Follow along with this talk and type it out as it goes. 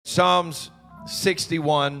Psalms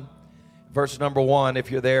 61, verse number 1.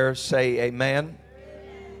 If you're there, say amen.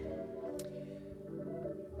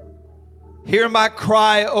 Hear my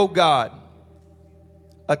cry, O God.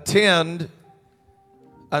 Attend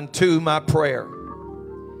unto my prayer.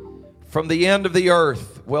 From the end of the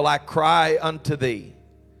earth will I cry unto thee.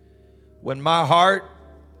 When my heart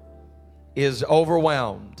is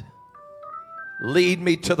overwhelmed, lead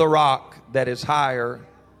me to the rock that is higher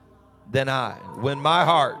than I. When my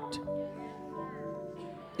heart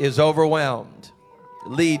is overwhelmed,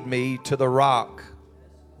 lead me to the rock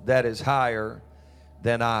that is higher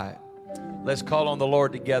than I. Let's call on the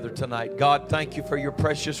Lord together tonight. God, thank you for your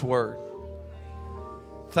precious word.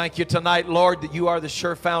 Thank you tonight, Lord, that you are the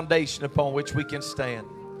sure foundation upon which we can stand.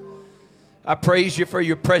 I praise you for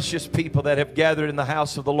your precious people that have gathered in the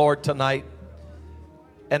house of the Lord tonight.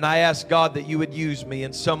 And I ask, God, that you would use me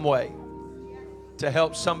in some way to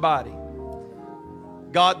help somebody.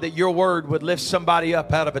 God, that your word would lift somebody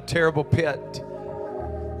up out of a terrible pit.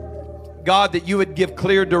 God, that you would give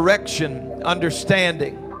clear direction,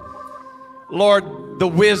 understanding. Lord, the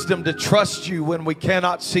wisdom to trust you when we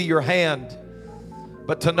cannot see your hand,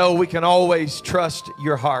 but to know we can always trust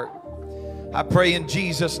your heart. I pray in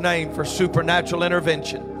Jesus' name for supernatural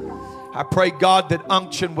intervention. I pray, God, that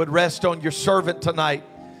unction would rest on your servant tonight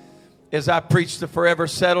as I preach the forever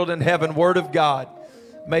settled in heaven word of God.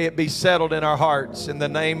 May it be settled in our hearts in the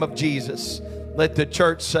name of Jesus. Let the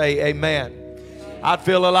church say amen. I'd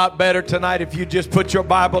feel a lot better tonight if you just put your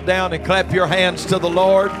Bible down and clap your hands to the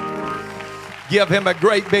Lord. Give him a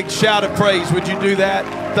great big shout of praise. Would you do that?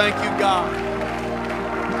 Thank you, God.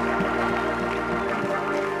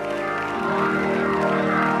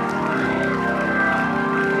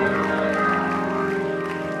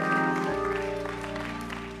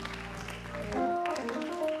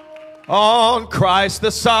 On Christ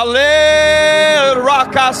the solid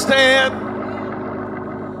rock I stand.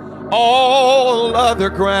 All other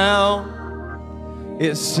ground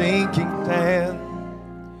is sinking sand.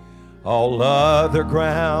 All other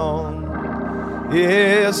ground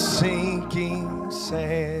is sinking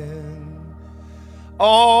sand.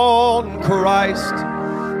 On Christ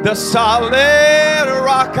the solid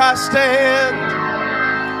rock I stand.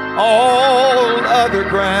 All other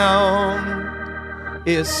ground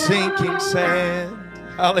is sinking sand.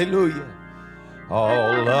 Hallelujah.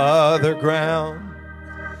 All other ground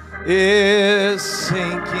is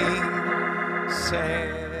sinking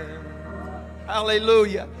sand.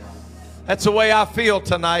 Hallelujah. That's the way I feel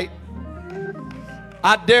tonight.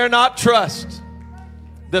 I dare not trust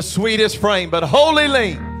the sweetest frame, but wholly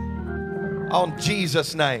lean on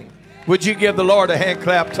Jesus' name. Would you give the Lord a hand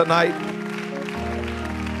clap tonight?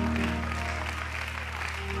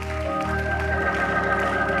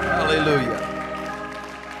 Hallelujah.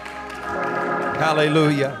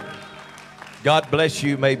 Hallelujah. God bless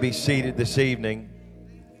you. You may be seated this evening.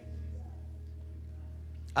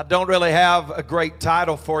 I don't really have a great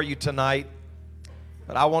title for you tonight,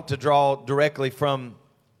 but I want to draw directly from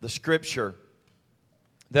the scripture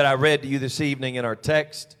that I read to you this evening in our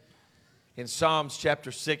text in Psalms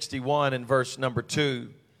chapter 61 and verse number 2.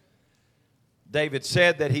 David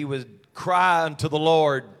said that he would cry unto the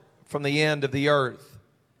Lord from the end of the earth.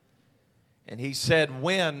 And he said,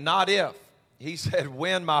 when, not if. He said,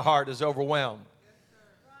 when my heart is overwhelmed.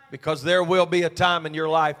 Because there will be a time in your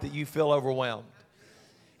life that you feel overwhelmed.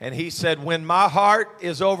 And he said, when my heart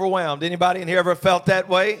is overwhelmed. Anybody in here ever felt that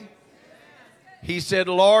way? He said,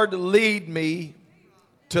 Lord, lead me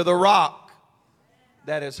to the rock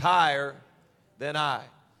that is higher than I.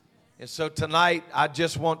 And so tonight, I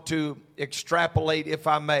just want to extrapolate, if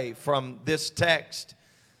I may, from this text,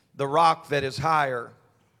 the rock that is higher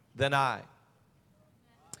than I.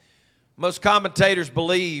 Most commentators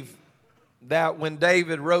believe that when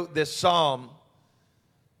David wrote this psalm,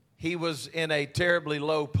 he was in a terribly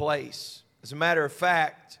low place. As a matter of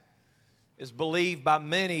fact, it's believed by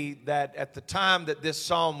many that at the time that this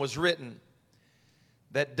psalm was written,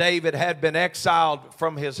 that David had been exiled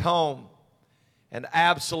from his home, and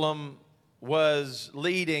Absalom was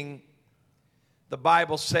leading, the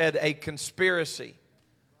Bible said, a conspiracy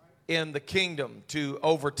in the kingdom to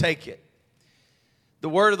overtake it. The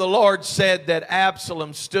word of the Lord said that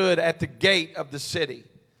Absalom stood at the gate of the city.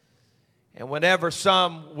 And whenever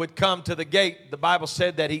some would come to the gate, the Bible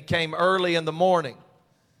said that he came early in the morning.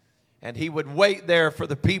 And he would wait there for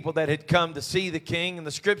the people that had come to see the king. And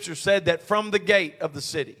the scripture said that from the gate of the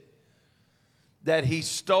city, that he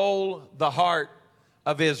stole the heart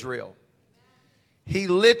of Israel. He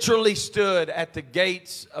literally stood at the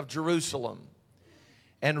gates of Jerusalem.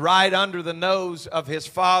 And right under the nose of his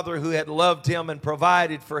father who had loved him and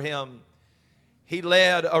provided for him, he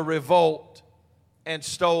led a revolt and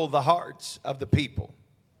stole the hearts of the people.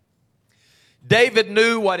 David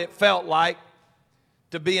knew what it felt like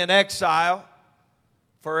to be in exile,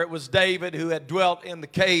 for it was David who had dwelt in the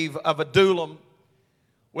cave of Adullam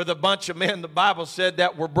with a bunch of men, the Bible said,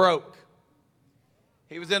 that were broke.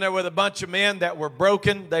 He was in there with a bunch of men that were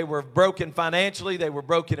broken. They were broken financially. They were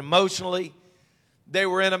broken emotionally. They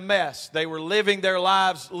were in a mess. They were living their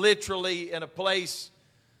lives literally in a place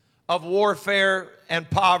of warfare and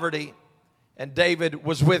poverty, and David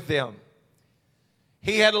was with them.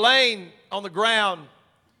 He had lain on the ground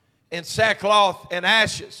in sackcloth and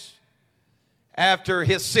ashes after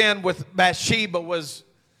his sin with Bathsheba was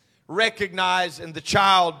recognized and the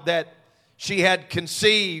child that she had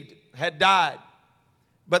conceived had died.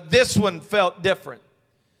 But this one felt different.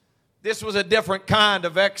 This was a different kind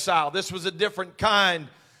of exile. This was a different kind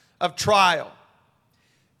of trial.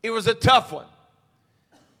 It was a tough one.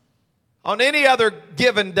 On any other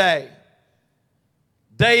given day,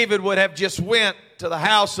 David would have just went to the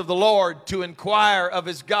house of the Lord to inquire of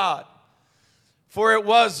his God. For it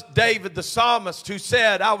was David the psalmist who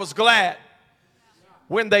said, I was glad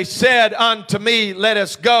when they said unto me, let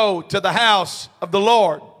us go to the house of the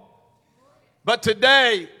Lord. But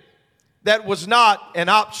today, that was not an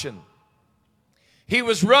option. He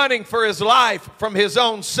was running for his life from his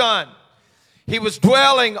own son. He was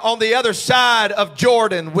dwelling on the other side of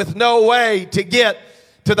Jordan with no way to get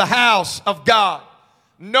to the house of God.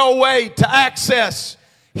 No way to access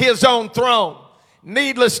his own throne.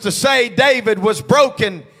 Needless to say, David was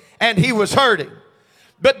broken and he was hurting.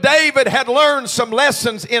 But David had learned some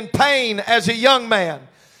lessons in pain as a young man.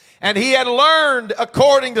 And he had learned,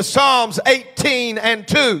 according to Psalms 18 and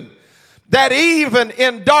 2, that even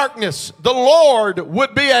in darkness, the Lord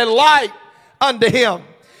would be a light unto him.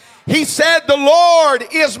 He said, the Lord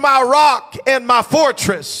is my rock and my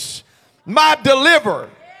fortress, my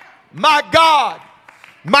deliverer, my God,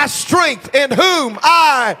 my strength, in whom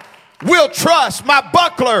I will trust, my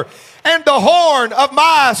buckler and the horn of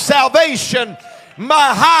my salvation,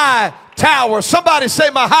 my high tower. Somebody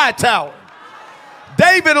say my high tower.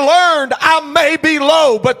 David learned, I may be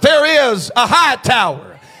low, but there is a high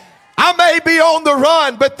tower. I may be on the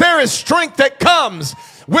run, but there is strength that comes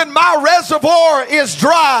when my reservoir is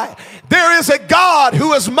dry. There is a God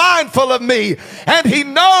who is mindful of me, and he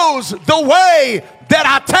knows the way that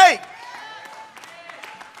I take.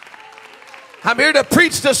 I'm here to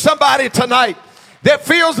preach to somebody tonight that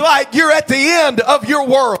feels like you're at the end of your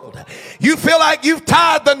world. You feel like you've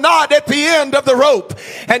tied the knot at the end of the rope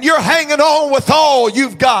and you're hanging on with all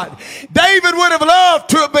you've got. David would have loved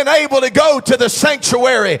to have been able to go to the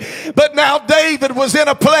sanctuary, but now David was in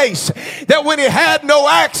a place that when he had no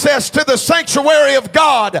access to the sanctuary of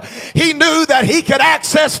God, he knew that he could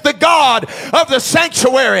access the God of the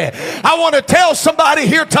sanctuary. I want to tell somebody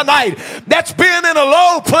here tonight that's been in a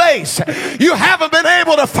low place. You haven't been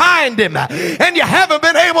able to find him and you haven't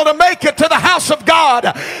been able to make it to the house of God,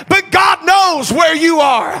 but God knows where you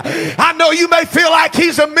are. I know you may feel like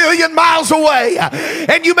he's a million miles away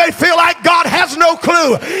and you may feel like God has no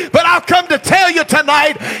clue, but I've come to tell you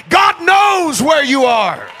tonight, God knows where you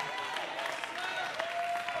are.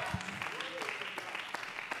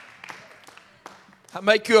 I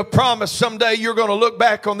make you a promise, someday you're going to look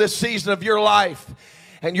back on this season of your life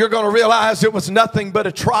and you're going to realize it was nothing but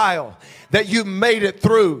a trial, that you made it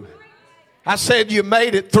through. I said you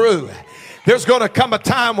made it through. There's going to come a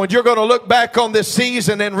time when you're going to look back on this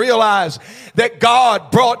season and realize that God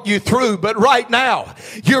brought you through. But right now,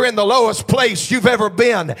 you're in the lowest place you've ever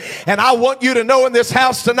been. And I want you to know in this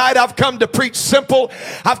house tonight, I've come to preach simple.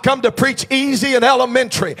 I've come to preach easy and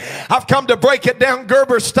elementary. I've come to break it down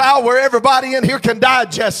Gerber style where everybody in here can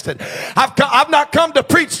digest it. I've not come to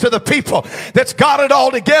preach to the people that's got it all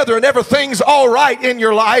together and everything's all right in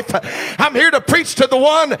your life. I'm here to preach to the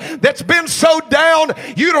one that's been so down,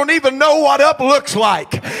 you don't even know what up looks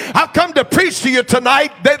like. I've come to preach to you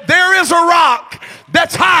tonight that there is a rock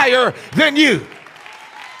that's higher than you.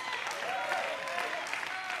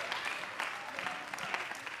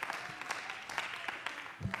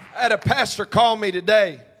 I had a pastor call me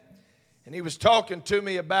today, and he was talking to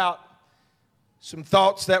me about some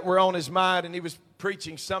thoughts that were on his mind, and he was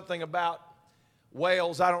preaching something about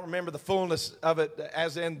whales. I don't remember the fullness of it,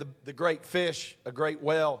 as in the great fish, a great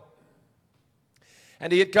whale.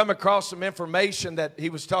 And he had come across some information that he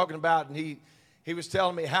was talking about, and he was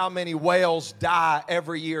telling me how many whales die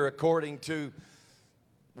every year according to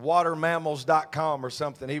watermammals.com or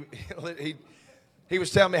something. He was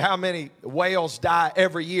telling me how many whales die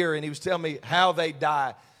every year, and he was telling me how they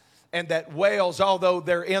die. And that whales, although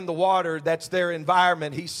they're in the water, that's their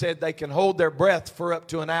environment, he said they can hold their breath for up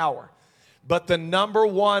to an hour. But the number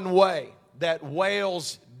one way that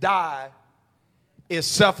whales die is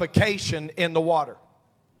suffocation in the water.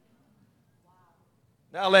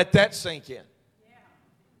 Now let that sink in.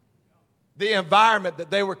 The environment that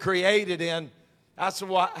they were created in. I said,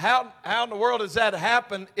 well, how in the world does that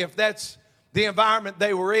happen if that's the environment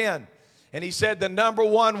they were in? And he said the number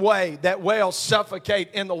one way that whales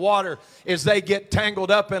suffocate in the water is they get tangled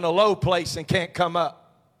up in a low place and can't come up.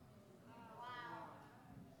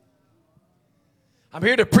 I'm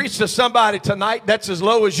here to preach to somebody tonight that's as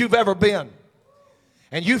low as you've ever been.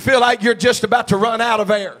 And you feel like you're just about to run out of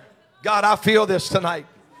air. God, I feel this tonight.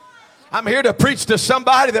 I'm here to preach to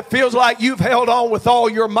somebody that feels like you've held on with all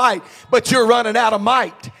your might, but you're running out of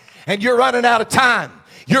might and you're running out of time.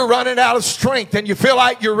 You're running out of strength and you feel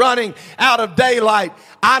like you're running out of daylight.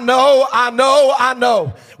 I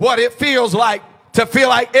know what it feels like to feel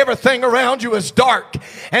like everything around you is dark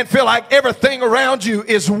and feel like everything around you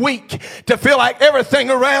is weak, to feel like everything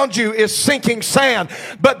around you is sinking sand.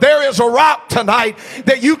 But there is a rock tonight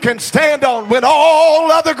that you can stand on when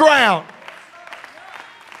all other ground.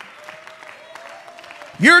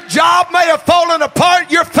 Your job may have fallen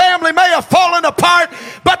apart, your family may have fallen apart,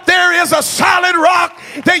 but there is a solid rock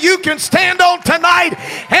that you can stand on tonight,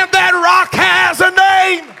 and that rock has a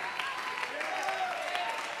name.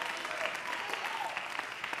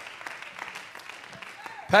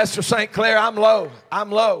 Pastor St.Clair, I'm low.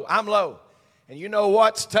 And you know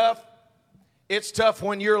what's tough? It's tough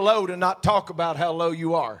when you're low to not talk about how low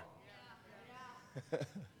you are.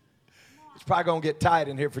 It's probably going to get tight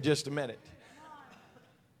in here for just a minute.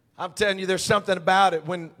 I'm telling you, there's something about it.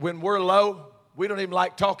 When we're low, we don't even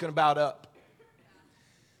like talking about up.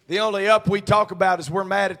 The only up we talk about is we're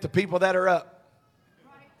mad at the people that are up.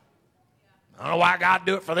 I don't know why God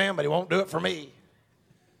do it for them, but he won't do it for me.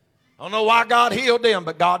 I don't know why God healed them,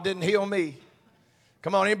 but God didn't heal me.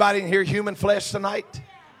 Come on, anybody in here human flesh tonight?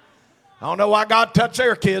 I don't know why God touched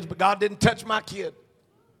their kids, but God didn't touch my kid.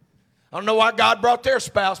 I don't know why God brought their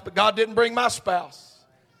spouse, but God didn't bring my spouse.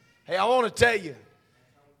 Hey, I want to tell you,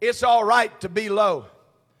 it's all right to be low,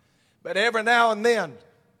 but every now and then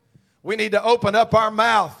we need to open up our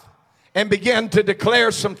mouth and begin to declare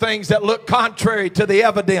some things that look contrary to the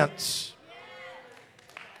evidence.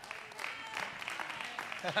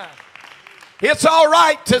 It's all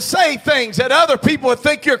right to say things that other people would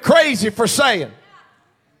think you're crazy for saying.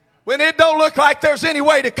 When it don't look like there's any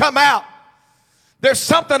way to come out. There's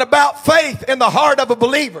something about faith in the heart of a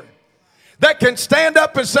believer that can stand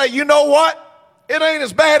up and say, you know what? It ain't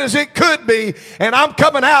as bad as it could be, and I'm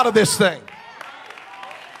coming out of this thing.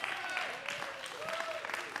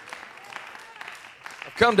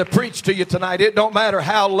 I've come to preach to you tonight. It don't matter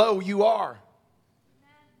how low you are.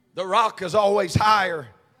 The rock is always higher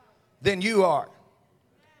than you are.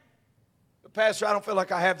 But Pastor, I don't feel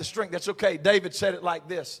like I have the strength. That's okay. David said it like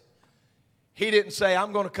this. He didn't say,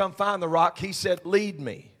 I'm going to come find the rock. He said, lead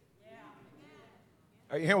me.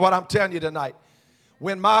 Are you hearing what I'm telling you tonight?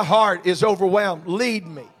 When my heart is overwhelmed, lead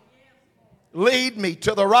me. Lead me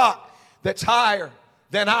to the rock that's higher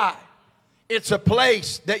than I. It's a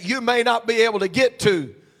place that you may not be able to get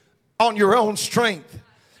to on your own strength.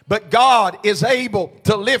 But God is able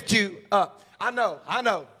to lift you up. I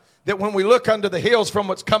know that when we look unto the hills from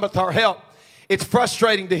whence cometh our help, it's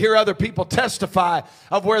frustrating to hear other people testify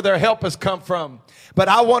of where their help has come from. But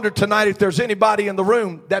I wonder tonight if there's anybody in the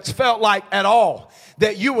room that's felt like at all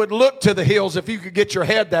that you would look to the hills if you could get your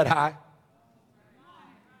head that high.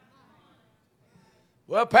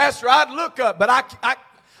 Well, Pastor, I'd look up, but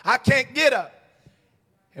I can't get up.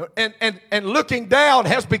 And looking down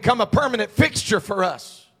has become a permanent fixture for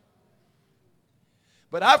us.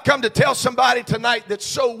 But I've come to tell somebody tonight that's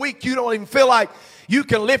so weak you don't even feel like you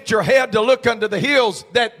can lift your head to look unto the hills,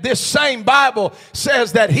 that this same Bible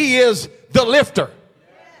says that he is the lifter.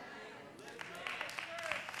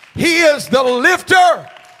 He is the lifter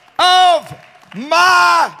of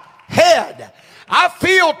my head. I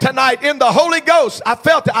feel tonight in the Holy Ghost. I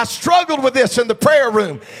felt it. I struggled with this in the prayer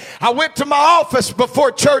room. I went to my office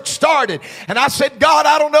before church started and I said, God,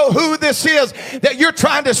 I don't know who this is that you're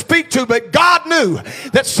trying to speak to, but God knew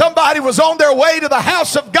that somebody was on their way to the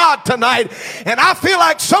house of God tonight. And I feel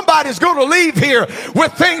like somebody's going to leave here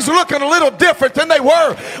with things looking a little different than they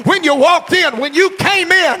were when you walked in. When you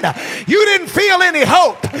came in, you didn't feel any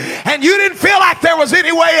hope and you didn't feel like there was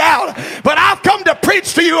any way out. But I've come to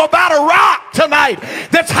preach to you about a rock tonight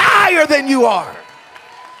that's higher than you are.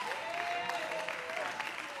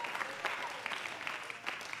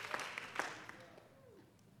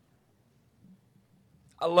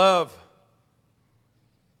 I love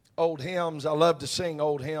old hymns. I love to sing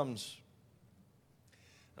old hymns.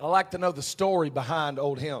 I like to know the story behind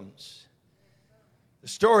old hymns. The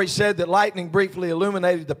story said that lightning briefly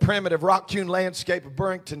illuminated the primitive rock-hewn landscape of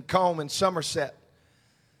Burrington Combe in Somerset.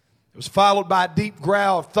 It was followed by a deep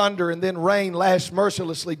growl of thunder, and then rain lashed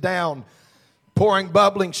mercilessly down, pouring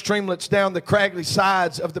bubbling streamlets down the craggy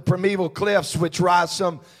sides of the primeval cliffs, which rise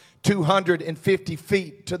some 250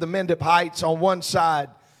 feet to the Mendip Heights on one side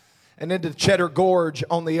and into the Cheddar Gorge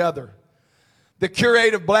on the other. The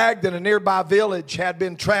curate of Blagden, a nearby village, had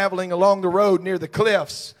been traveling along the road near the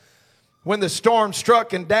cliffs when the storm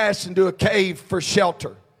struck and dashed into a cave for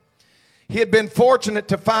shelter. He had been fortunate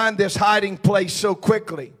to find this hiding place so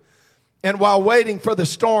quickly, and while waiting for the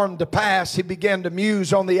storm to pass, he began to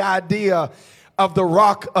muse on the idea of the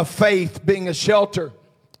rock of faith being a shelter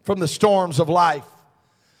from the storms of life.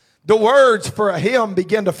 The words for a hymn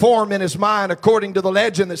began to form in his mind according to the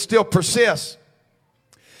legend that still persists.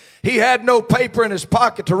 He had no paper in his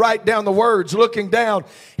pocket to write down the words. Looking down,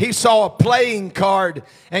 he saw a playing card,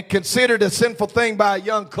 and considered a sinful thing by a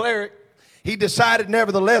young cleric, he decided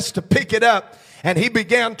nevertheless to pick it up, and he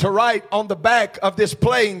began to write on the back of this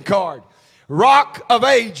playing card, "Rock of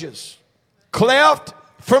Ages, cleft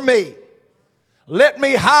for me. Let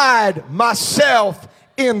me hide myself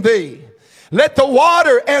in thee. Let the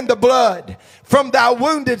water and the blood from thy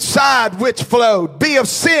wounded side which flowed be of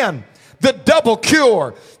sin the double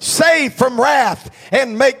cure. Save from wrath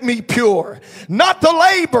and make me pure. Not the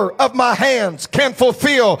labor of my hands can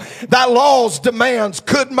fulfill thy law's demands.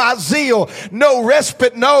 Could my zeal no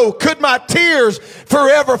respite know? Could my tears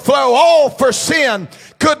forever flow? All for sin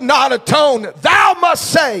could not atone. Thou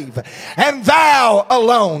must save, and thou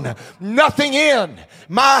alone. Nothing in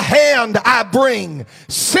my hand I bring,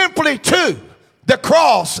 simply to the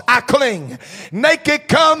cross I cling. Naked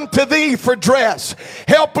come to thee for dress,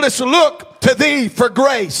 helpless look to thee for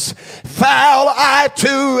grace. Foul I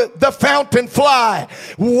to the fountain fly.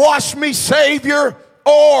 Wash me, Savior,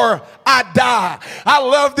 or I die. I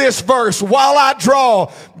love this verse. While I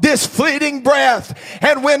draw this fleeting breath,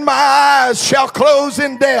 and when my eyes shall close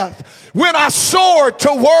in death, when I soar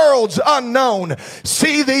to worlds unknown,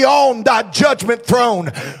 see thee on thy judgment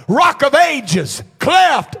throne. Rock of ages,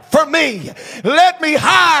 cleft for me. Let me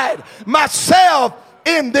hide myself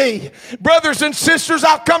in thee. Brothers and sisters,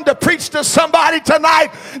 I've come to preach to somebody tonight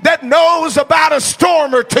that knows about a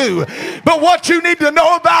storm or two. But what you need to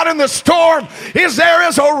know about in the storm is there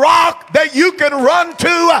is a rock that you can run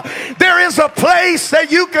to. There is a place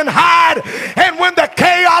that you can hide. And when the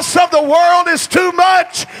chaos of the world is too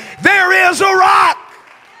much, there is a rock.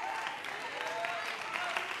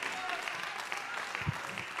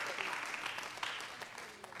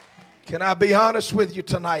 Can I be honest with you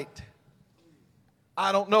tonight?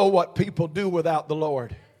 I don't know what people do without the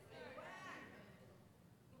Lord.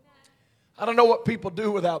 I don't know what people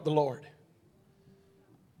do without the Lord.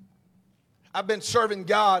 I've been serving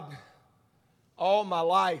God all my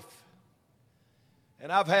life,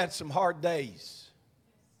 and I've had some hard days.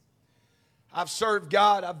 I've served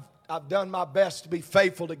God. I've done my best to be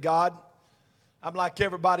faithful to God. I'm like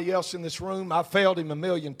everybody else in this room. I failed Him a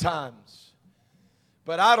million times.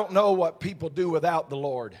 But I don't know what people do without the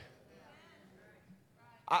Lord.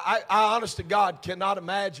 I honest to God, cannot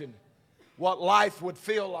imagine what life would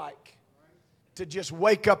feel like to just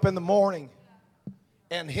wake up in the morning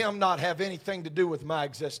and Him not have anything to do with my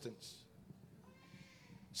existence.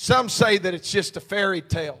 Some say that it's just a fairy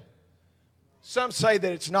tale. Some say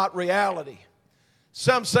that it's not reality.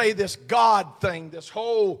 Some say this God thing, this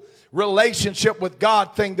whole relationship with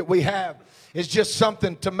God thing that we have is just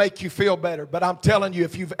something to make you feel better. But I'm telling you,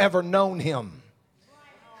 if you've ever known Him,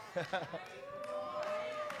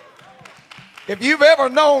 if you've ever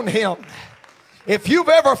known Him, if you've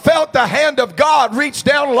ever felt the hand of God reach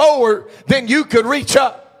down lower than you could reach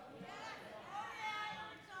up,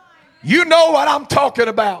 you know what I'm talking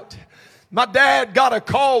about. My dad got a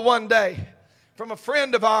call one day from a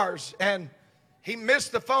friend of ours, and he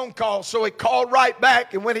missed the phone call, so he called right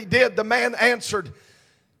back, and when he did, the man answered.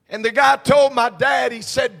 And the guy told my dad, he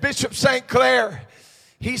said, "Bishop St.Clair,"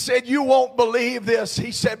 he said, "you won't believe this."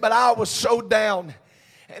 He said, "but I was so down."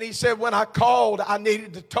 And he said, "when I called, I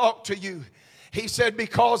needed to talk to you." He said,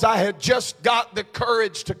 "because I had just got the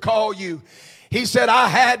courage to call you." He said, "I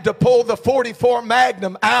had to pull the 44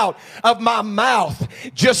 Magnum out of my mouth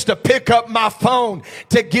just to pick up my phone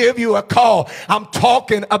to give you a call." I'm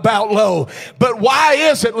talking about low. But why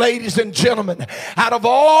is it, ladies and gentlemen, out of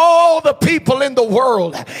all the people in the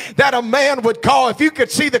world that a man would call, if you could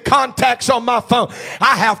see the contacts on my phone,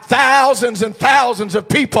 I have thousands and thousands of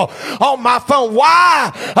people on my phone.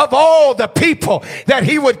 Why, of all the people that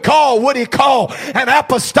he would call, would he call an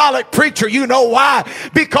apostolic preacher? You know why?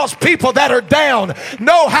 Because people that are down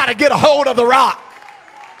know how to get a hold of the rock.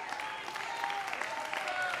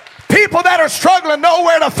 people that are struggling know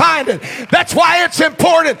where to find it. That's why it's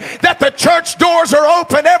important that the church doors are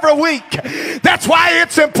open every week. That's why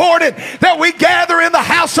it's important that we gather in the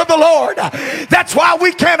house of the Lord. That's why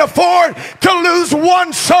we can't afford to lose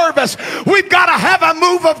one service. We've got to have a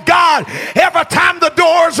move of God every time the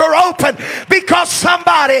doors are open, because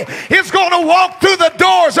somebody is going to walk through the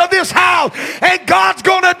doors of this house and God's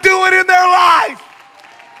going to do it in their life.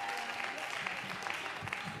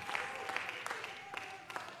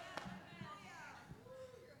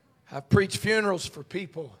 I've preached funerals for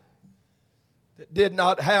people that did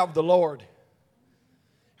not have the Lord.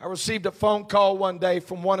 I received a phone call one day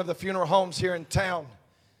from one of the funeral homes here in town.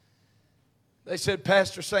 They said,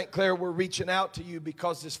 Pastor St. Clair, we're reaching out to you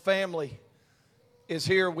because this family is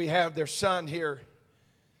here. We have their son here.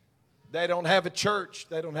 They don't have a church.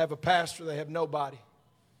 They don't have a pastor. They have nobody.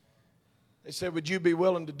 They said, would you be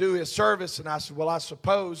willing to do his service? And I said, well, I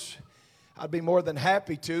suppose I'd be more than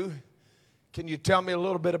happy to. Can you tell me a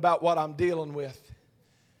little bit about what I'm dealing with?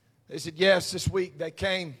 They said, yes, this week they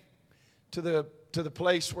came to the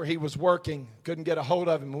place where he was working. Couldn't get a hold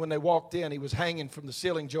of him. When they walked in, he was hanging from the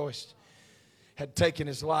ceiling joist. Had taken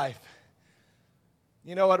his life.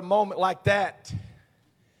 You know, at a moment like that,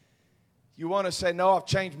 you want to say, no, I've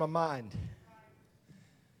changed my mind.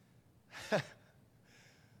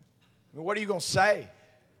 What are you going to say?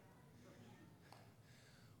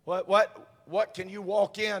 What can you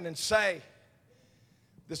walk in and say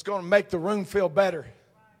that's going to make the room feel better?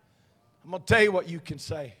 I'm going to tell you what you can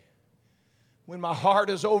say. When my heart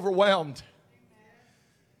is overwhelmed,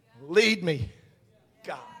 lead me,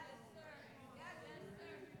 God.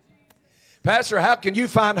 Pastor, how can you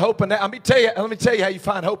find hope in that? Let me tell you how you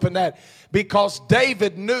find hope in that. Because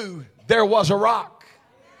David knew there was a rock.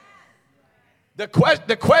 The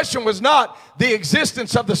question was not the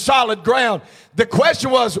existence of the solid ground. The question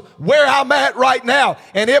was where I'm at right now.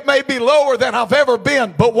 And it may be lower than I've ever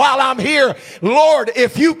been. But while I'm here, Lord,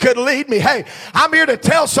 if you could lead me. Hey, I'm here to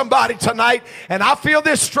tell somebody tonight, and I feel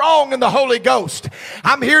this strong in the Holy Ghost.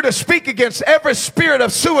 I'm here to speak against every spirit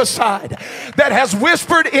of suicide that has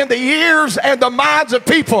whispered in the ears and the minds of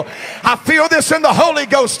people. I feel this in the Holy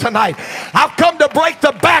Ghost tonight. I've come to break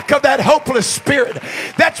the back of that hopeless spirit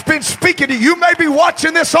that's been speaking to you. You may be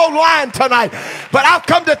watching this online tonight, but I've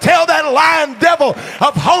come to tell that lying devil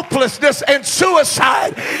of hopelessness and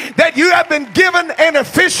suicide that you have been given an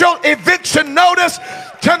official eviction notice.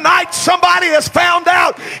 Tonight somebody has found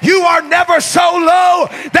out you are never so low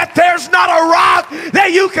that there's not a rock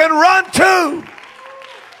that you can run to.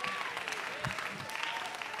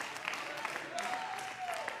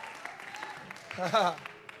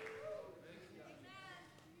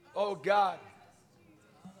 Oh God.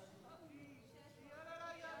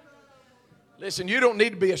 Listen, you don't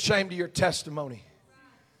need to be ashamed of your testimony.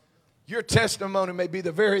 Your testimony may be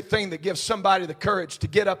the very thing that gives somebody the courage to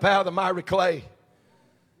get up out of the miry clay.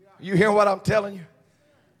 You hear what I'm telling you?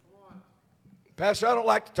 Pastor, I don't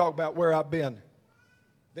like to talk about where I've been.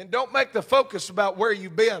 Then don't make the focus about where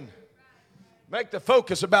you've been. Make the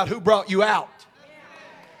focus about who brought you out.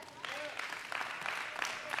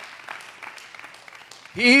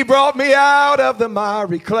 He brought me out of the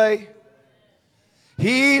miry clay.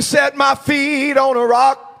 He set my feet on a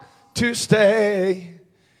rock to stay.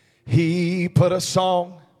 He put a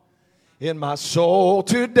song in my soul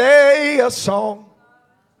today, a song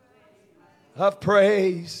of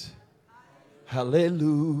praise.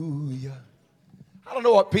 Hallelujah. I don't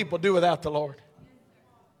know what people do without the Lord.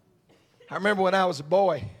 I remember when I was a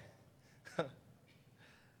boy, I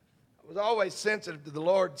was always sensitive to the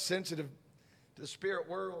Lord, sensitive to the spirit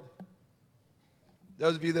world.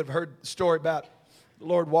 Those of you that have heard the story about the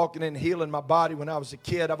Lord walking in and healing my body when I was a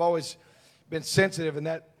kid, I've always been sensitive,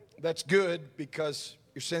 and that's good because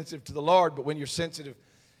you're sensitive to the Lord. But when you're sensitive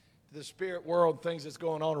to the spirit world, things that's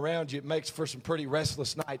going on around you, it makes for some pretty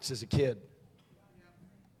restless nights as a kid.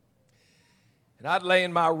 And I'd lay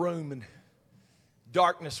in my room and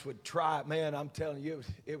darkness would try. Man, I'm telling you,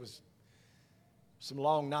 it was some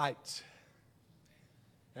long nights.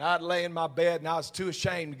 And I'd lay in my bed and I was too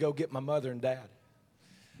ashamed to go get my mother and dad.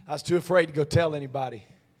 I was too afraid to go tell anybody.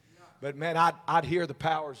 But man, I'd hear the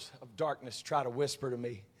powers of darkness try to whisper to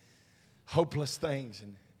me hopeless things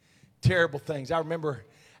and terrible things. I remember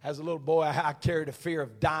as a little boy, I carried a fear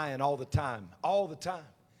of dying all the time. All the time.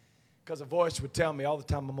 Because a voice would tell me all the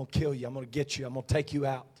time, I'm going to kill you. I'm going to get you. I'm going to take you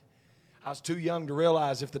out. I was too young to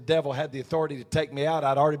realize if the devil had the authority to take me out,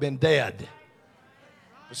 I'd already been dead.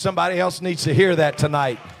 But somebody else needs to hear that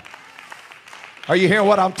tonight. Are you hearing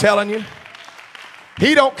what I'm telling you?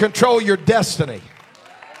 He don't control your destiny.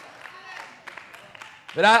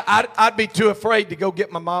 But I'd be too afraid to go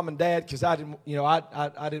get my mom and dad because I didn't,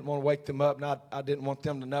 I didn't want to wake them up, and I didn't want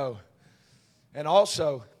them to know. And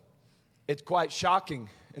also, it's quite shocking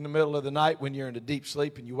in the middle of the night when you're in a deep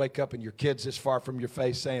sleep and you wake up and your kid's this far from your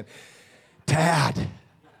face saying, "Dad."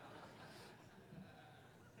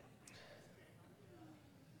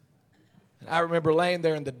 And I remember laying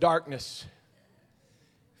there in the darkness,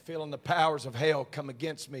 feeling the powers of hell come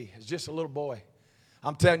against me as just a little boy.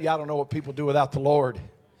 I'm telling you, I don't know what people do without the Lord.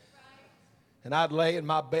 And I'd lay in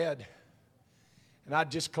my bed, and I'd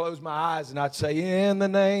just close my eyes, and I'd say, "In the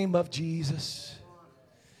name of Jesus,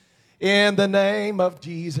 in the name of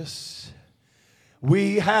Jesus,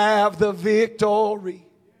 we have the victory.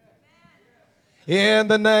 In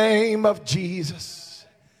the name of Jesus,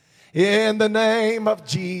 in the name of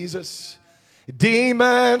Jesus,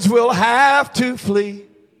 demons will have to flee.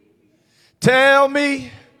 Tell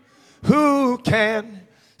me, who can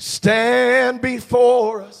stand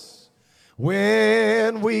before us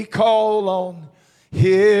when we call on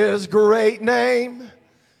His great name?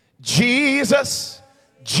 Jesus,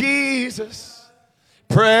 Jesus,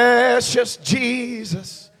 precious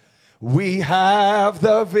Jesus, we have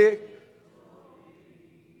the victory."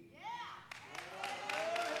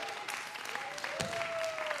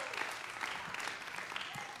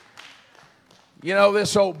 You know,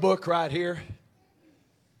 this old book right here,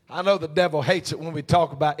 I know the devil hates it when we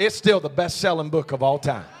talk about it. It's still the best-selling book of all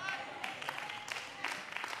time.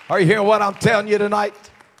 Are you hearing what I'm telling you tonight?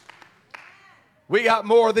 We got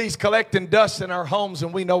more of these collecting dust in our homes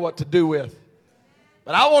than we know what to do with.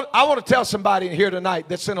 But I want to tell somebody in here tonight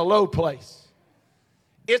that's in a low place.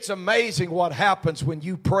 It's amazing what happens when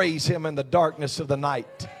you praise Him in the darkness of the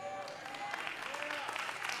night.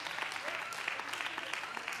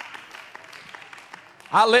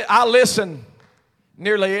 I listen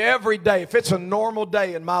nearly every day. If it's a normal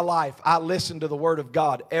day in my life, I listen to the Word of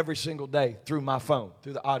God every single day through my phone,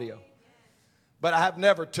 through the audio. But I have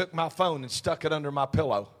never took my phone and stuck it under my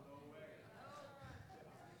pillow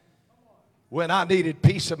when I needed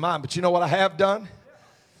peace of mind. But you know what I have done?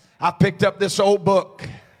 I picked up this old book,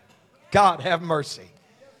 God have mercy,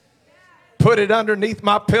 put it underneath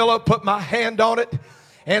my pillow, put my hand on it,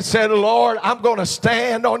 and said, "Lord, I'm going to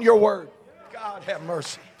stand on your word." God have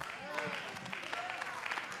mercy.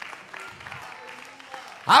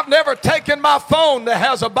 I've never taken my phone that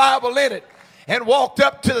has a Bible in it and walked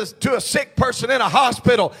up to a sick person in a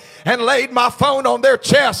hospital and laid my phone on their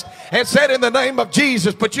chest and said, "In the name of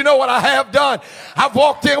Jesus." But you know what I have done? I've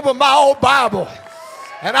walked in with my old Bible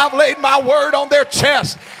and I've laid my word on their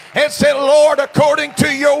chest and said, "Lord, according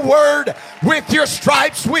to your word, with your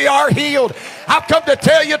stripes we are healed." I've come to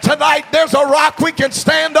tell you tonight, there's a rock we can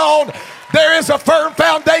stand on. There is a firm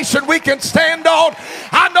foundation we can stand on.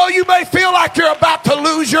 I know you may feel like you're about to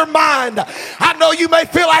lose your mind. I know you may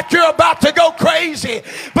feel like you're about to go crazy.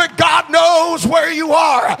 But God knows where you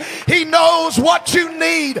are. He knows what you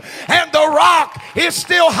need. And the rock is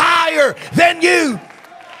still higher than you.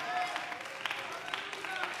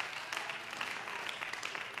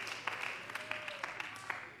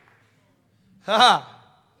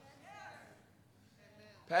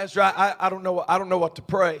 Pastor, I don't know what to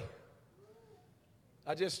pray.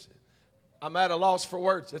 I'm at a loss for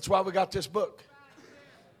words. That's why we got this book.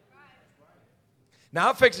 Now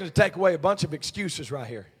I'm fixing to take away a bunch of excuses right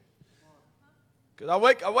here. Because I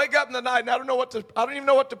wake up in the night and I don't even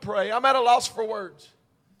know what to pray. I'm at a loss for words.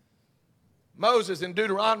 Moses in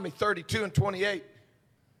Deuteronomy 32 and 28.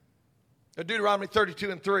 Deuteronomy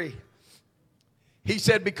 32 and 3. He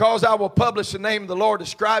said, "Because I will publish the name of the Lord,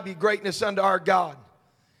 ascribe ye greatness unto our God.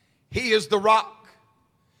 He is the rock.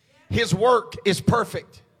 His work is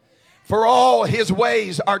perfect. For all His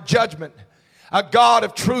ways are judgment. A God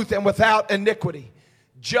of truth and without iniquity.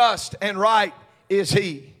 Just and right is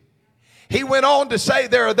He." He went on to say,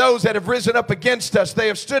 there are those that have risen up against us. They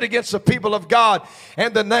have stood against the people of God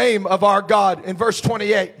and the name of our God. In verse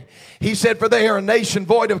 28, he said, "For they are a nation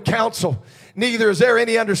void of counsel. Neither is there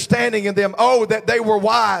any understanding in them. Oh, that they were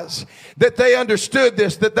wise, that they understood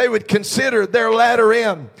this, that they would consider their latter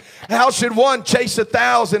end. How should one chase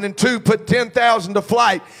 1,000 and two put 10,000 to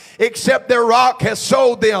flight, except their rock has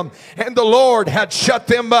sold them, and the Lord had shut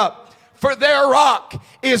them up? For their rock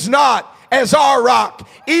is not as our rock,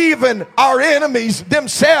 even our enemies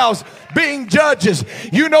themselves being judges."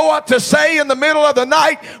 You know what to say in the middle of the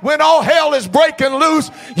night when all hell is breaking loose?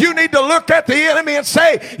 You need to look at the enemy and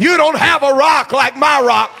say, "You don't have a rock like my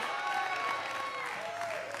rock.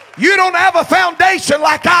 You don't have a foundation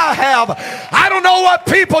like I have." I don't know what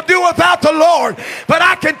people do without the Lord, but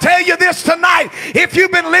I can tell you this tonight. If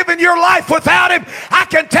you've been living your life without Him, I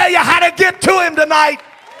can tell you how to get to Him tonight.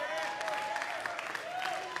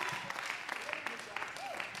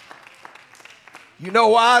 You know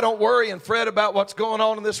why I don't worry and fret about what's going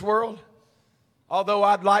on in this world? Although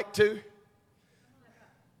I'd like to.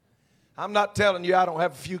 I'm not telling you I don't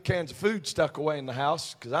have a few cans of food stuck away in the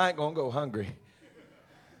house, because I ain't going to go hungry.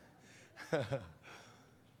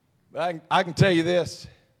 But I can tell you this.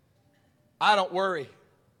 I don't worry.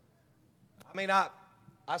 I mean, I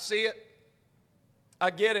see it.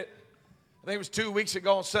 I get it. I think it was 2 weeks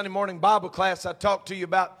ago on Sunday morning Bible class, I talked to you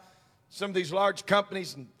about some of these large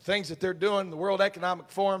companies and things that they're doing, the World Economic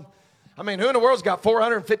Forum. I mean, who in the world's got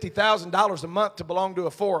 $450,000 a month to belong to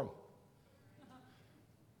a forum?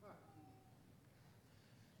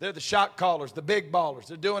 They're the shot callers, the big ballers.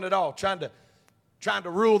 They're doing it all, trying to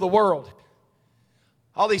rule the world.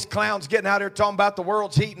 All these clowns getting out here talking about the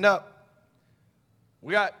world's heating up.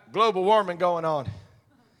 We got global warming going on.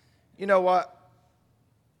 You know what?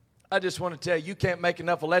 I just want to tell you, you can't make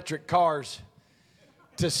enough electric cars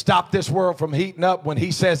to stop this world from heating up when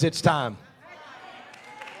he says it's time.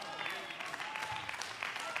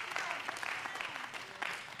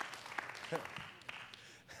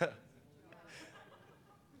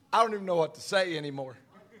 I don't even know what to say anymore.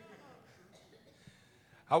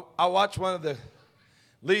 I watched one of the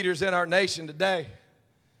leaders in our nation today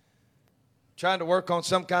trying to work on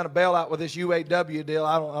some kind of bailout with this UAW deal.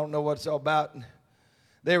 I don't know what it's all about. And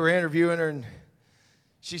they were interviewing her, and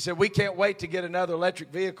she said, we can't wait to get another electric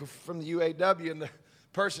vehicle from the UAW. And the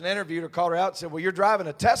person interviewed her called her out and said, well, you're driving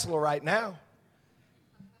a Tesla right now.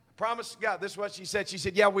 I promise to God, this is what she said. She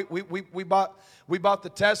said, yeah, we bought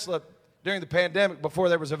the Tesla during the pandemic before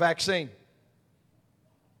there was a vaccine.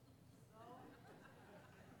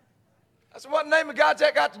 I said, what in the name of God's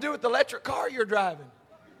that got to do with the electric car you're driving?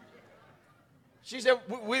 She said,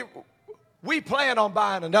 we plan on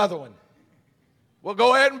buying another one. We'll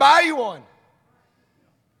go ahead and buy you one.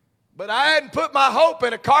 But I hadn't put my hope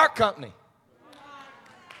in a car company.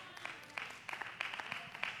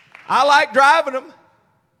 I like driving them.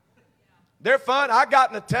 They're fun. I got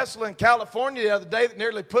in a Tesla in California the other day that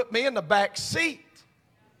nearly put me in the back seat.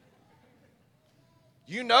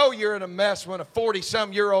 You know you're in a mess when a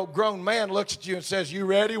 40-some-year-old grown man looks at you and says, you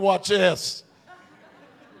ready? Watch this.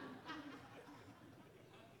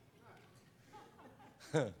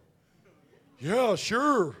 Yeah,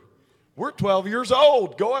 sure. We're 12 years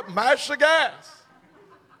old. Go up and mash the gas.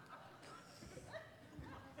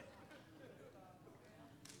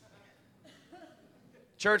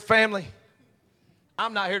 Church family,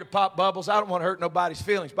 I'm not here to pop bubbles. I don't want to hurt nobody's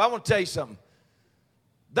feelings. But I want to tell you something.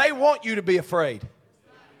 They want you to be afraid.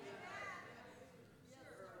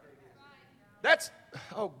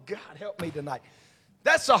 Oh God, help me tonight.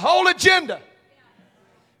 That's the whole agenda.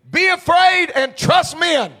 Be afraid and trust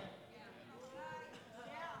men.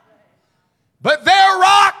 But their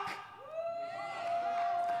rock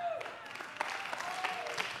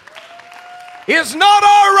is not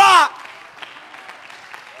our rock.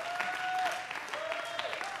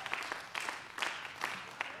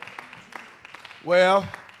 Well,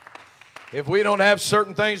 if we don't have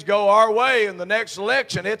certain things go our way in the next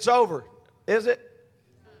election, it's over. Is it?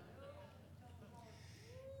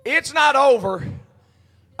 It's not over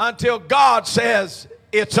until God says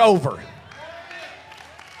it's over.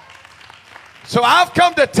 So I've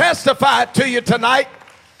come to testify to you tonight.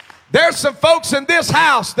 There's some folks in this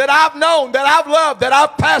house that I've known, that I've loved, that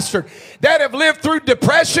I've pastored, that have lived through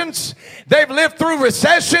depressions. They've lived through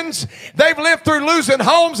recessions. They've lived through losing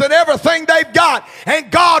homes and everything they've got. And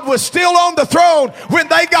God was still on the throne when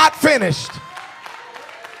they got finished.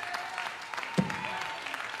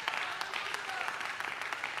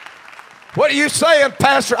 What are you saying,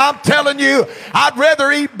 Pastor? I'm telling you, I'd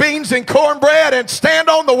rather eat beans and cornbread and stand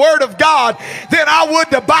on the Word of God than I would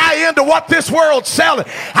to buy into what this world's selling.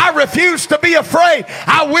 I refuse to be afraid.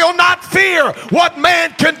 I will not fear what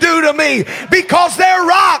man can do to me, because their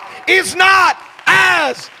rock is not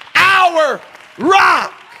as our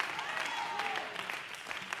rock.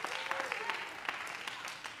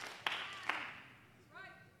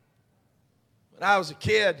 When I was a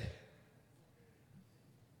kid,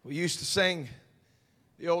 we used to sing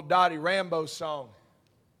the old Dottie Rambo song.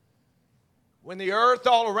 When the earth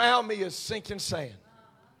all around me is sinking sand,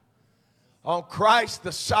 on Christ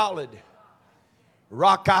the solid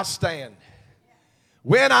rock I stand.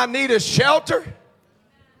 When I need a shelter,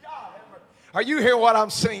 are you hearing what I'm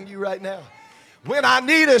singing to you right now? When I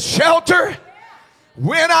need a shelter,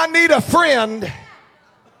 when I need a friend,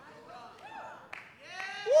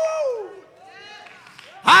 woo,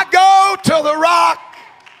 I go to the rock.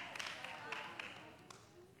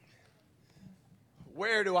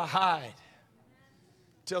 Where do I hide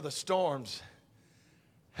till the storms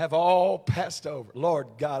have all passed over? Lord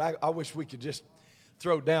God, I wish we could just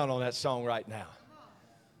throw down on that song right now.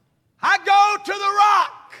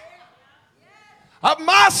 of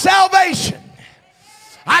my salvation.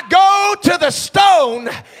 I go to the stone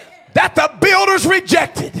that the builders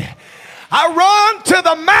rejected. I run to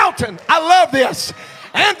the mountain. I love this.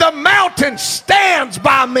 And the mountain stands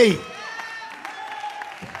by me.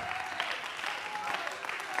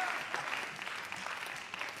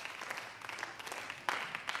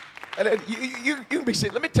 And you can be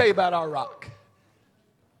seated. Let me tell you about our rock.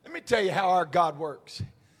 Let me tell you how our God works.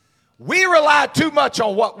 We rely too much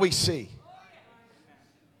on what we see.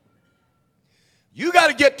 You got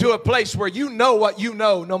to get to a place where you know what you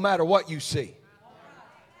know no matter what you see.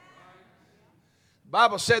 The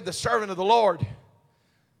Bible said the servant of the Lord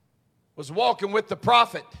was walking with the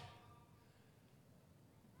prophet.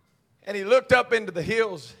 And he looked up into the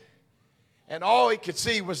hills, and all he could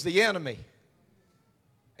see was the enemy.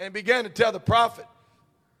 And began to tell the prophet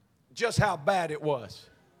just how bad it was.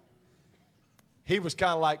 He was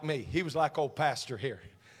kind of like me. He was like old pastor here.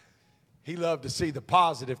 He loved to see the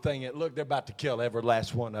positive thing. It looked, they're about to kill every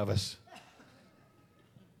last one of us.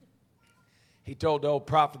 He told the old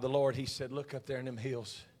prophet of the Lord, he said, look up there in them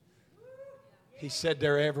hills. He said,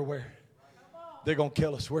 they're everywhere. They're going to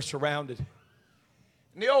kill us. We're surrounded.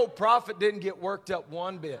 And the old prophet didn't get worked up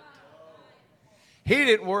one bit. He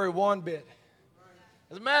didn't worry one bit.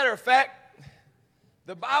 As a matter of fact,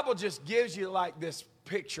 the Bible just gives you like this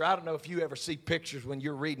picture. I don't know if you ever see pictures when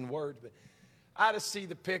you're reading words, but I just see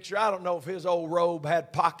the picture. I don't know if his old robe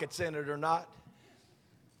had pockets in it or not.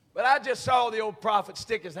 But I just saw the old prophet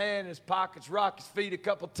stick his hand in his pockets, rock his feet a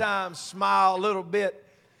couple times, smile a little bit.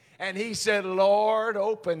 And he said, Lord,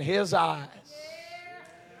 open his eyes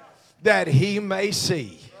that he may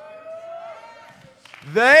see.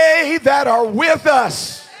 They that are with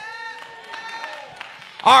us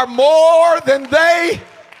are more than they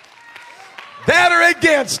that are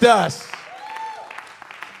against us.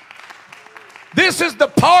 This is the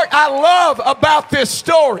part I love about this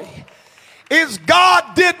story, is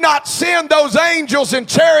God did not send those angels in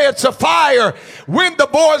chariots of fire when the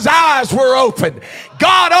boy's eyes were opened.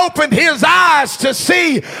 God opened his eyes to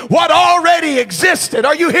see what already existed.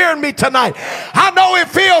 Are you hearing me tonight? I know it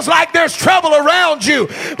feels like there's trouble around you,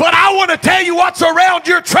 but I want to tell you what's around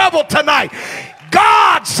your trouble tonight.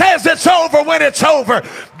 God says it's over when it's over.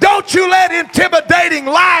 Don't you let intimidating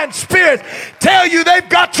lying spirits tell you they've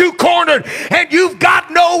got you cornered and you've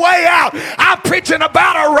got no way out. I'm preaching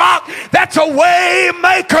about a rock that's a way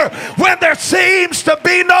maker when there seems to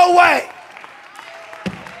be no way.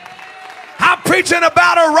 I'm preaching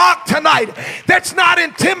about a rock tonight that's not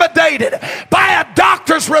intimidated by a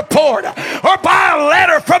doctor's report or by a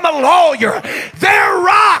letter from a lawyer. Their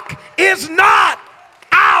rock is not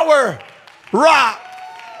our rock.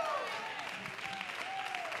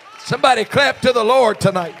 Somebody clap to the Lord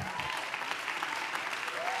tonight.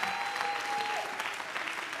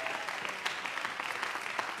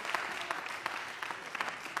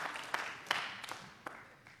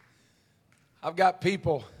 I've got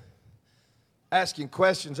people asking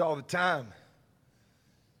questions all the time.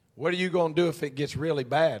 What are you going to do if it gets really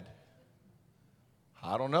bad?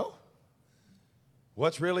 I don't know.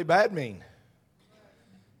 What's really bad mean?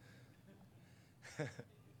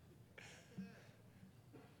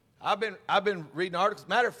 I've been reading articles.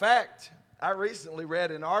 Matter of fact, I recently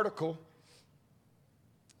read an article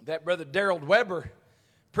that Brother Darrell Weber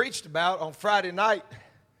preached about on Friday night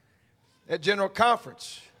at General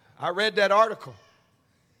Conference. I read that article.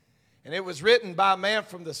 And it was written by a man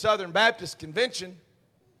from the Southern Baptist Convention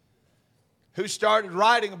who started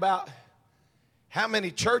writing about how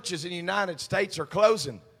many churches in the United States are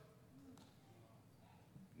closing.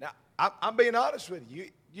 Now, I'm being honest with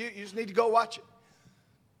you. You just need to go watch it.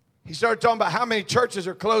 He started talking about how many churches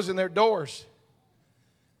are closing their doors.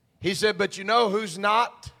 He said, but you know who's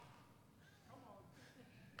not?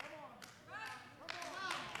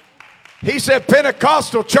 He said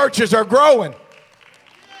Pentecostal churches are growing.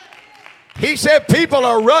 He said people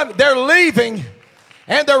are running, they're leaving,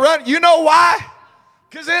 and they're running. You know why?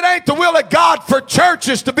 Because it ain't the will of God for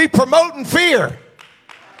churches to be promoting fear.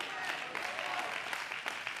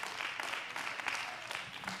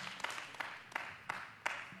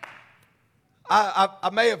 I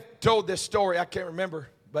may have told this story, I can't remember,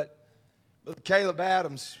 but Caleb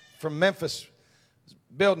Adams from Memphis was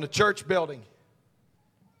building a church building.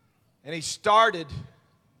 And he started,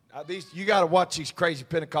 you got to watch these crazy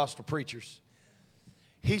Pentecostal preachers.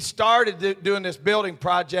 He started doing this building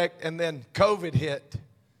project, and then COVID hit.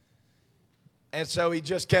 And so he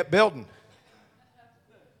just kept building.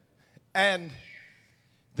 And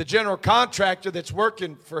the general contractor that's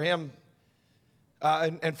working for him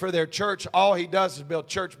and for their church, all he does is build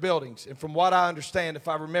church buildings. And from what I understand, if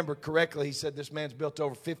I remember correctly, he said this man's built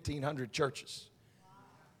over 1,500 churches.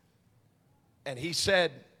 And he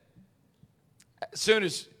said, as soon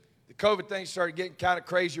as the COVID thing started getting kind of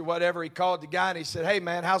crazy or whatever, he called the guy and he said, hey,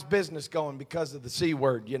 man, how's business going because of the C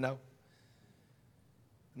word, you know?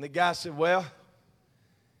 And the guy said, well,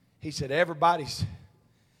 he said, everybody's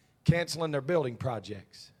canceling their building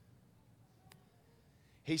projects.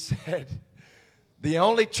 He said, the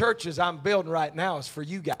only churches I'm building right now is for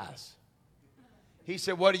you guys. He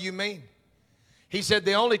said, what do you mean? He said,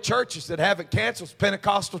 the only churches that haven't canceled is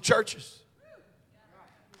Pentecostal churches.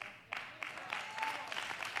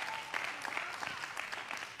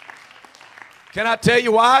 Can I tell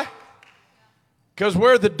you why? Because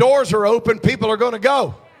where the doors are open, people are going to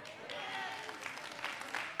go.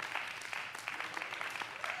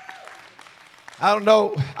 I don't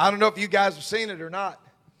know if you guys have seen it or not.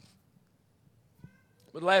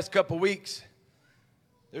 But the last couple of weeks,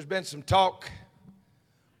 there's been some talk.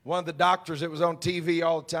 One of the doctors that was on TV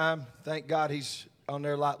all the time, thank God he's on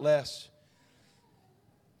there a lot less.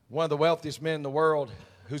 One of the wealthiest men in the world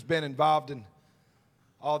who's been involved in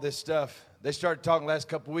all this stuff. They started talking the last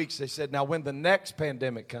couple of weeks. They said, now when the next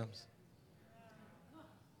pandemic comes.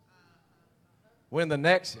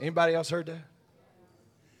 Anybody else heard that?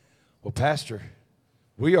 Well, Pastor,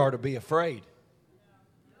 we are to be afraid.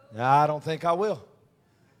 No, I don't think I will.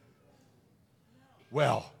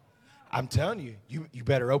 Well, I'm telling you, you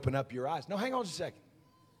better open up your eyes. No, hang on just a second.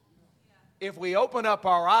 If we open up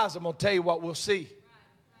our eyes, I'm going to tell you what we'll see.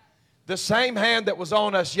 The same hand that was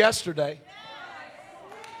on us yesterday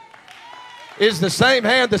is the same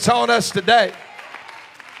hand that's on us today.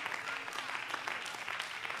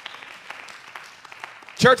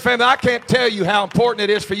 Church family, I can't tell you how important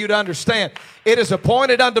it is for you to understand. It is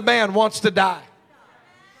appointed unto man once to die.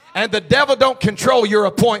 And the devil don't control your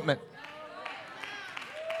appointment.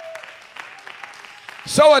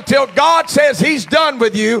 So until God says he's done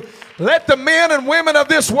with you, let the men and women of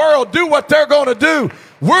this world do what they're going to do.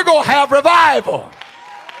 We're going to have revival.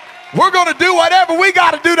 We're going to do whatever we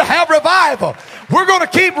got to do to have revival. We're going to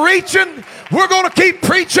keep reaching. We're going to keep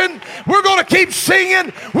preaching. We're going to keep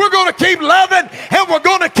singing. We're going to keep loving. And we're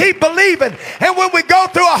going to keep believing. And when we go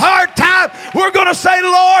through a hard time, we're going to say,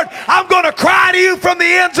 Lord, I'm going to cry to you from the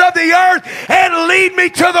ends of the earth and lead me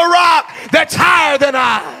to the rock that's higher than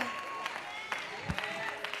I.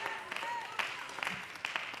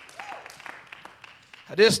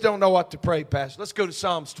 I just don't know what to pray, Pastor. Let's go to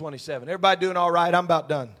Psalms 27. Everybody doing all right? I'm about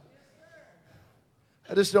done.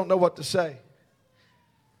 I just don't know what to say.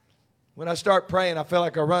 When I start praying, I feel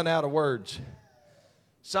like I run out of words.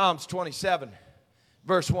 Psalms 27,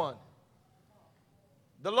 verse 1.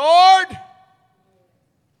 The Lord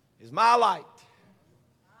is my light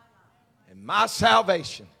and my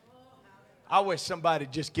salvation. I wish somebody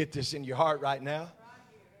would just get this in your heart right now.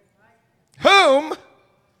 Whom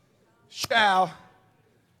shall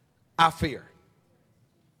I fear?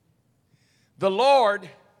 The Lord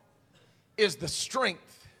is the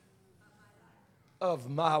strength of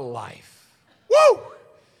my life. Woo!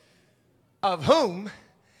 Of whom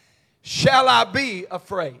shall I be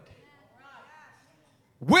afraid?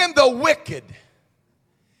 When the wicked,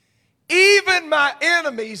 even my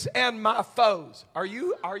enemies and my foes, are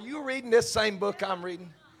you reading this same book I'm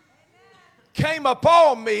reading? Came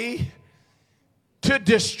upon me to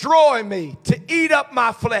destroy me, to eat up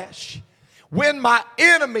my flesh. When my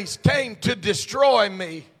enemies came to destroy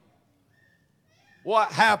me,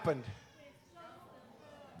 what happened?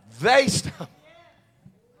 They stumbled.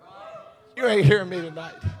 You ain't hearing me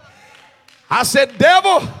tonight. I said,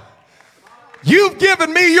 devil, you've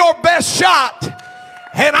given me your best shot,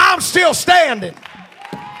 and I'm still standing.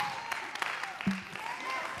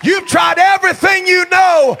 You've tried everything you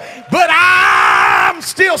know, but I'm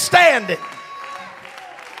still standing.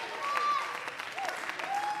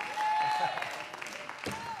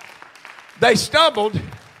 They stumbled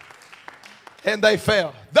and they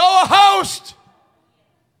fell. Though a host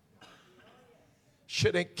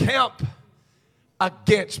should encamp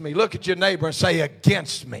against me. Look at your neighbor and say,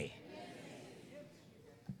 against me.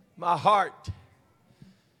 My heart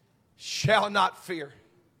shall not fear.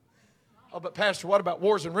 Oh, but Pastor, what about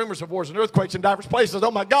wars and rumors of wars and earthquakes in diverse places? Oh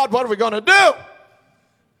my God, what are we going to do?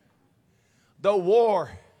 Though war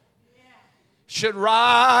should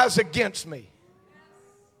rise against me,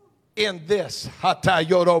 in this,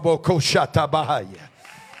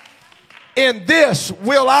 in this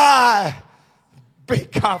will I be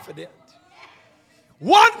confident.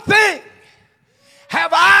 One thing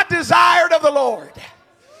have I desired of the Lord,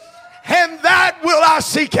 and that will I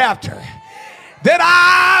seek after, that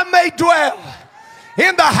I may dwell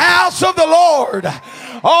in the house of the Lord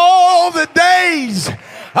all the days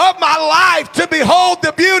of my life, to behold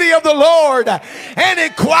the beauty of the Lord and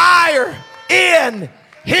inquire in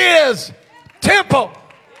his temple.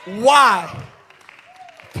 Why?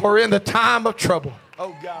 For in the time of trouble.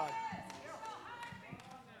 Oh God.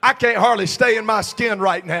 I can't hardly stay in my skin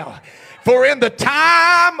right now. For in the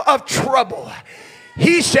time of trouble,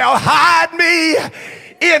 he shall hide me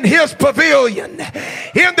in his pavilion.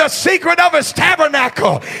 In the secret of his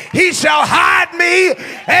tabernacle, he shall hide me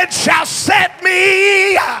and shall set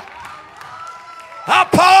me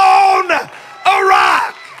upon a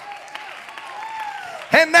rock.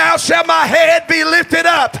 And now shall my head be lifted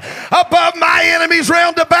up above my enemies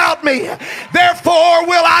round about me. Therefore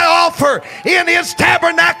will I offer in his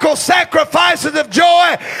tabernacle sacrifices of joy.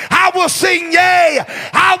 I will sing, yea,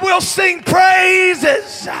 I will sing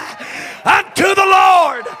praises unto the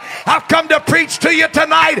Lord. I've come to preach to you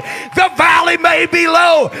tonight. The valley may be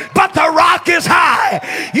low, but the rock is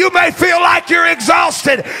high. You may feel like you're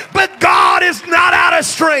exhausted, but God is not out of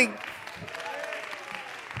strength.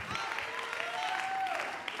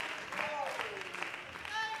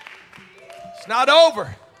 It's not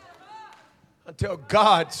over until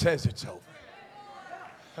God says it's over.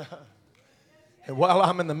 And while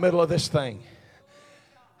I'm in the middle of this thing,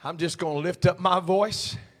 I'm just going to lift up my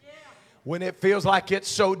voice. When it feels like it's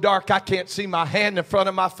so dark I can't see my hand in front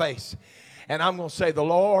of my face. And I'm going to say, the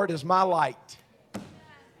Lord is my light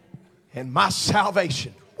and my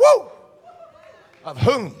salvation. Woo! Of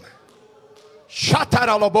whom?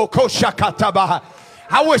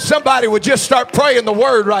 I wish somebody would just start praying the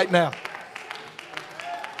word right now.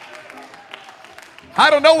 I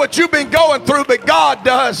don't know what you've been going through, but God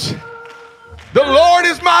does. The Lord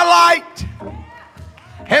is my light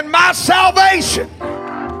and my salvation.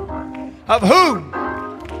 Of whom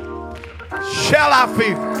shall I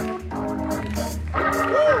fear?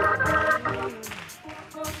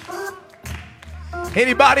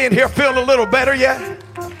 Anybody in here feeling a little better yet?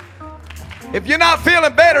 If you're not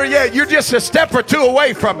feeling better yet, you're just a step or two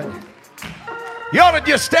away from it. You ought to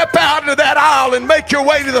just step out into that aisle and make your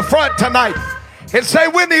way to the front tonight and say,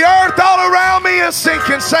 when the earth all around me is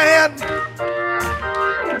sinking sand,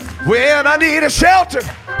 when I need a shelter,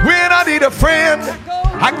 when I need a friend,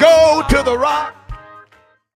 I go to the rock.